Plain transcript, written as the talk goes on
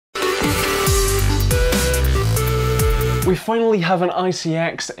We finally have an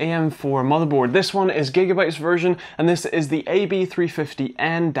ITX AM4 motherboard. This one is Gigabyte's version, and this is the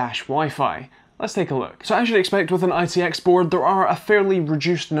AB350N-WiFi. Let's take a look. So as you'd expect with an ITX board, there are a fairly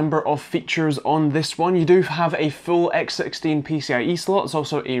reduced number of features on this one. You do have a full X16 PCIe slot. It's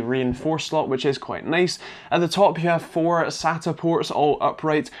also a reinforced slot, which is quite nice. At the top, you have 4 SATA ports, all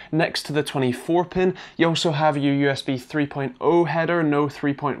upright next to the 24 pin. You also have your USB 3.0 header, no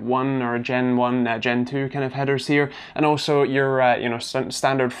 3.1 or Gen 1, Gen 2 kind of headers here, and also your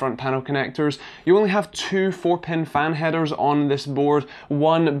standard front panel connectors. You only have 2 4-pin fan headers on this board,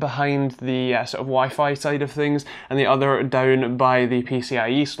 one behind the sort of Wi-Fi side of things, and the other down by the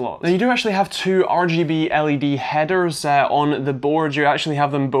PCIe slot. Now you do actually have 2 RGB LED headers on the board. You actually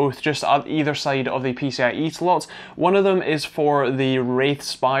have them both just at either side of the PCIe slots. One of them is for the Wraith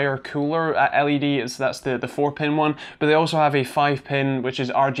Spire cooler LED, that's the 4-pin one, but they also have a 5-pin, which is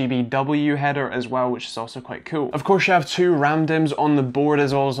RGBW header as well, which is also quite cool. Of course, you have 2 RAM DIMMs on the board,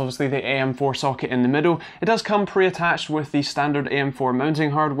 as well as obviously the AM4 socket in the middle. It does come pre-attached with the standard AM4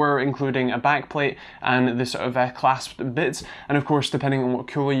 mounting hardware, including a backplate and the sort of clasped bits, and of course, depending on what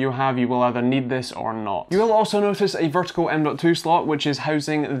cooler you have, you will either need this or not. You will also notice a vertical M.2 slot, which is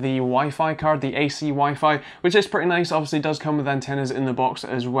housing the Wi-Fi card, the AC Wi-Fi, which is pretty nice. Obviously does come with antennas in the box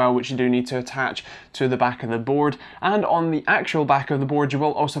as well, which you do need to attach to the back of the board. And on the actual back of the board, you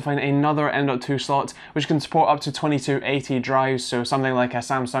will also find another M.2 slot, which can support up to 2280 drives, so something like a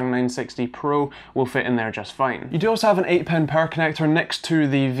Samsung 960 Pro will fit in there just fine. You do also have an 8-pin power connector next to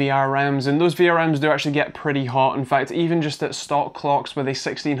the VRMs, and those VRMs do actually get pretty hot. In fact, even just at stock clocks with a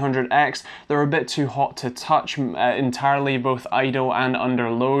 1600X, they're a bit too hot to touch entirely, both idle and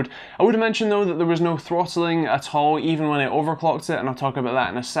under load. I would mention though that there was no throttling at all, even when I overclocked it, and I'll talk about that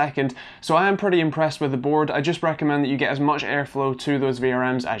in a second. So I am pretty impressed with the board. I just recommend that you get as much airflow to those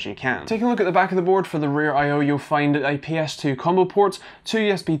VRMs as you can. Taking a look at the back of the board for the rear I/O, you'll find a PS2 combo port, 2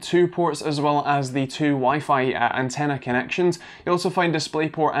 USB 2 ports, as well as the 2 Wi-Fi antenna connections. You also find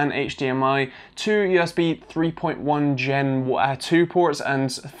DisplayPort and HDMI, 2 USB 3.1 Gen 2 ports,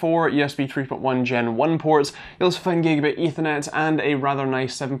 and 4 USB 3.1 Gen 1 ports. You'll also find Gigabit Ethernet and a rather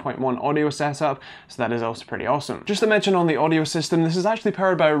nice 7.1 audio setup, so that is also pretty awesome. Just to mention on the audio system, this is actually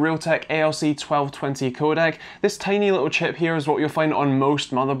powered by a Realtek ALC 1220 codec. This tiny little chip here is what you'll find on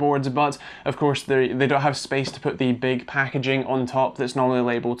most motherboards, but of course they don't have space to put the big packaging on top that's normally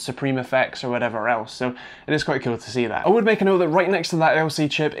labeled Supreme Effects or whatever else, so it is quite cool to see that. I would make a note that right next to that ALC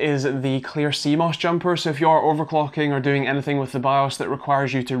chip is the clear CMOS jumper, so if you are overclocking or doing anything with the BIOS that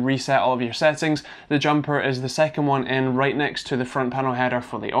requires you to reset all of your settings, the jumper is the second one in right next to the front panel header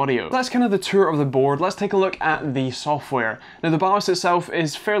for the audio. That's kind of the tour of the board. Let's take a look at the software. Now the BIOS itself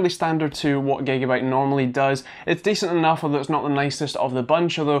is fairly standard to what Gigabyte normally does. It's decent enough, although it's not the nicest of the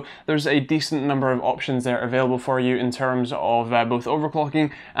bunch, although there's a decent number of options there available for you in terms of both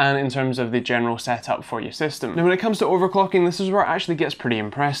overclocking and in terms of the general setup for your system. Now when it comes to overclocking, this is where it actually gets pretty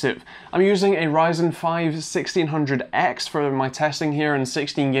impressive. I'm using a Ryzen 5 1600X for my testing here, and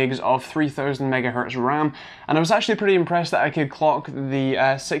 16 gigs of 3000 megahertz RAM, and I was actually pretty impressed that I could clock the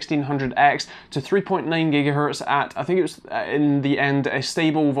 1600X to 3.9 gigahertz at, I think it was in the end, a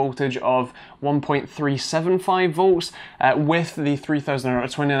stable voltage of 1.375 volts with the 3000 or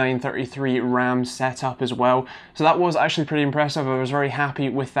 2933 RAM setup as well. So that was actually pretty impressive. I was very happy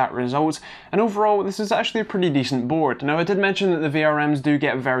with that result, and overall this is actually a pretty decent board. Now I did mention that the VRMs do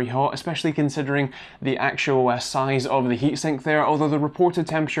get very hot, especially considering the actual size of the heatsink there, although the reported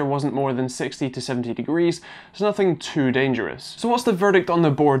temperature wasn't more than 60 to 70 degrees, so nothing too dangerous. So what's the verdict on the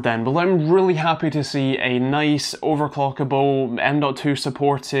board then? Well, I'm really happy to see a nice overclockable M.2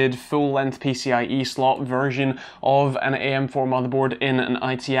 supported full-length PCIe slot version of an AM4 motherboard in an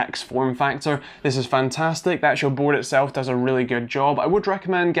ITX form factor. This is fantastic. The actual board itself does a really good job. I would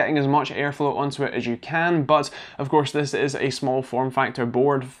recommend getting as much airflow onto it as you can, but of course this is a small form factor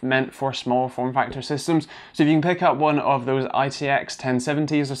board meant for small form factor systems, so if you can pick up one of those ITX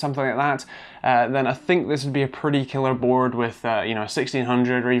 1070s or something like that, then I think this would be a pretty killer board with you know, a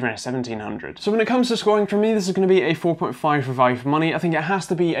 1600 or even a 1700. So when it comes to scoring, for me this is going to be a 4.5 for value for money. I think it has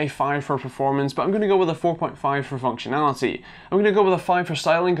to be a 5 for performance, but I'm going to go with a 4.5 for functionality. I'm going to go with a 5 for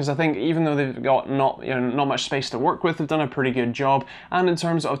styling, because I think even though they've got not much space to work with, they've done a pretty good job. And in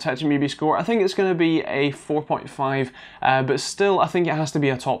terms of TechteamGB score, I think it's going to be a 4.5, but still I think it has to be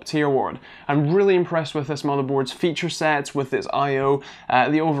a top tier board. I'm really impressed with this motherboard's feature set, with its I/O,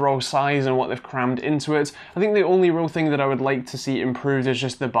 the overall size and what they've crammed into it. I think the only real thing that I would like to see improved is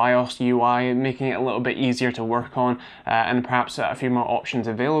just the BIOS UI, making it a little bit easier to work on, and perhaps a few more options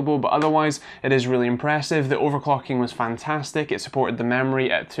available, but otherwise it is really impressive. The overclocking was fantastic. It supported the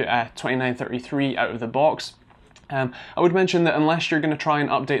memory at 2933 out of the box. I would mention that unless you're going to try and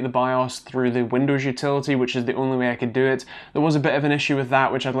update the BIOS through the Windows utility, which is the only way I could do it, there was a bit of an issue with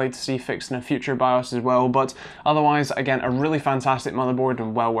that, which I'd like to see fixed in a future BIOS as well, but otherwise, again, a really fantastic motherboard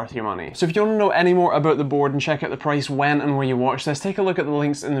and well worth your money. So if you want to know any more about the board and check out the price when and where you watch this, take a look at the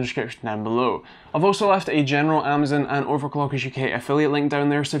links in the description down below. I've also left a general Amazon and Overclockers UK affiliate link down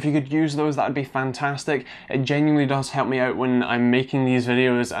there, so if you could use those, that would be fantastic. It genuinely does help me out when I'm making these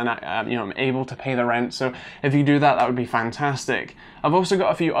videos and I'm able to pay the rent, so if you do that would be fantastic. I've also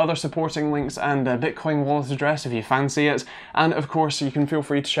got a few other supporting links and a Bitcoin wallet address if you fancy it, and of course you can feel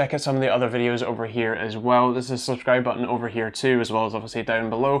free to check out some of the other videos over here as well. There's a subscribe button over here too, as well as obviously down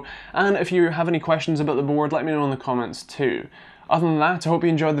below, and if you have any questions about the board, let me know in the comments too. Other than that, I hope you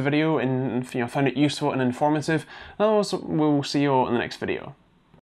enjoyed the video and found it useful and informative, and also we'll see you all in the next video.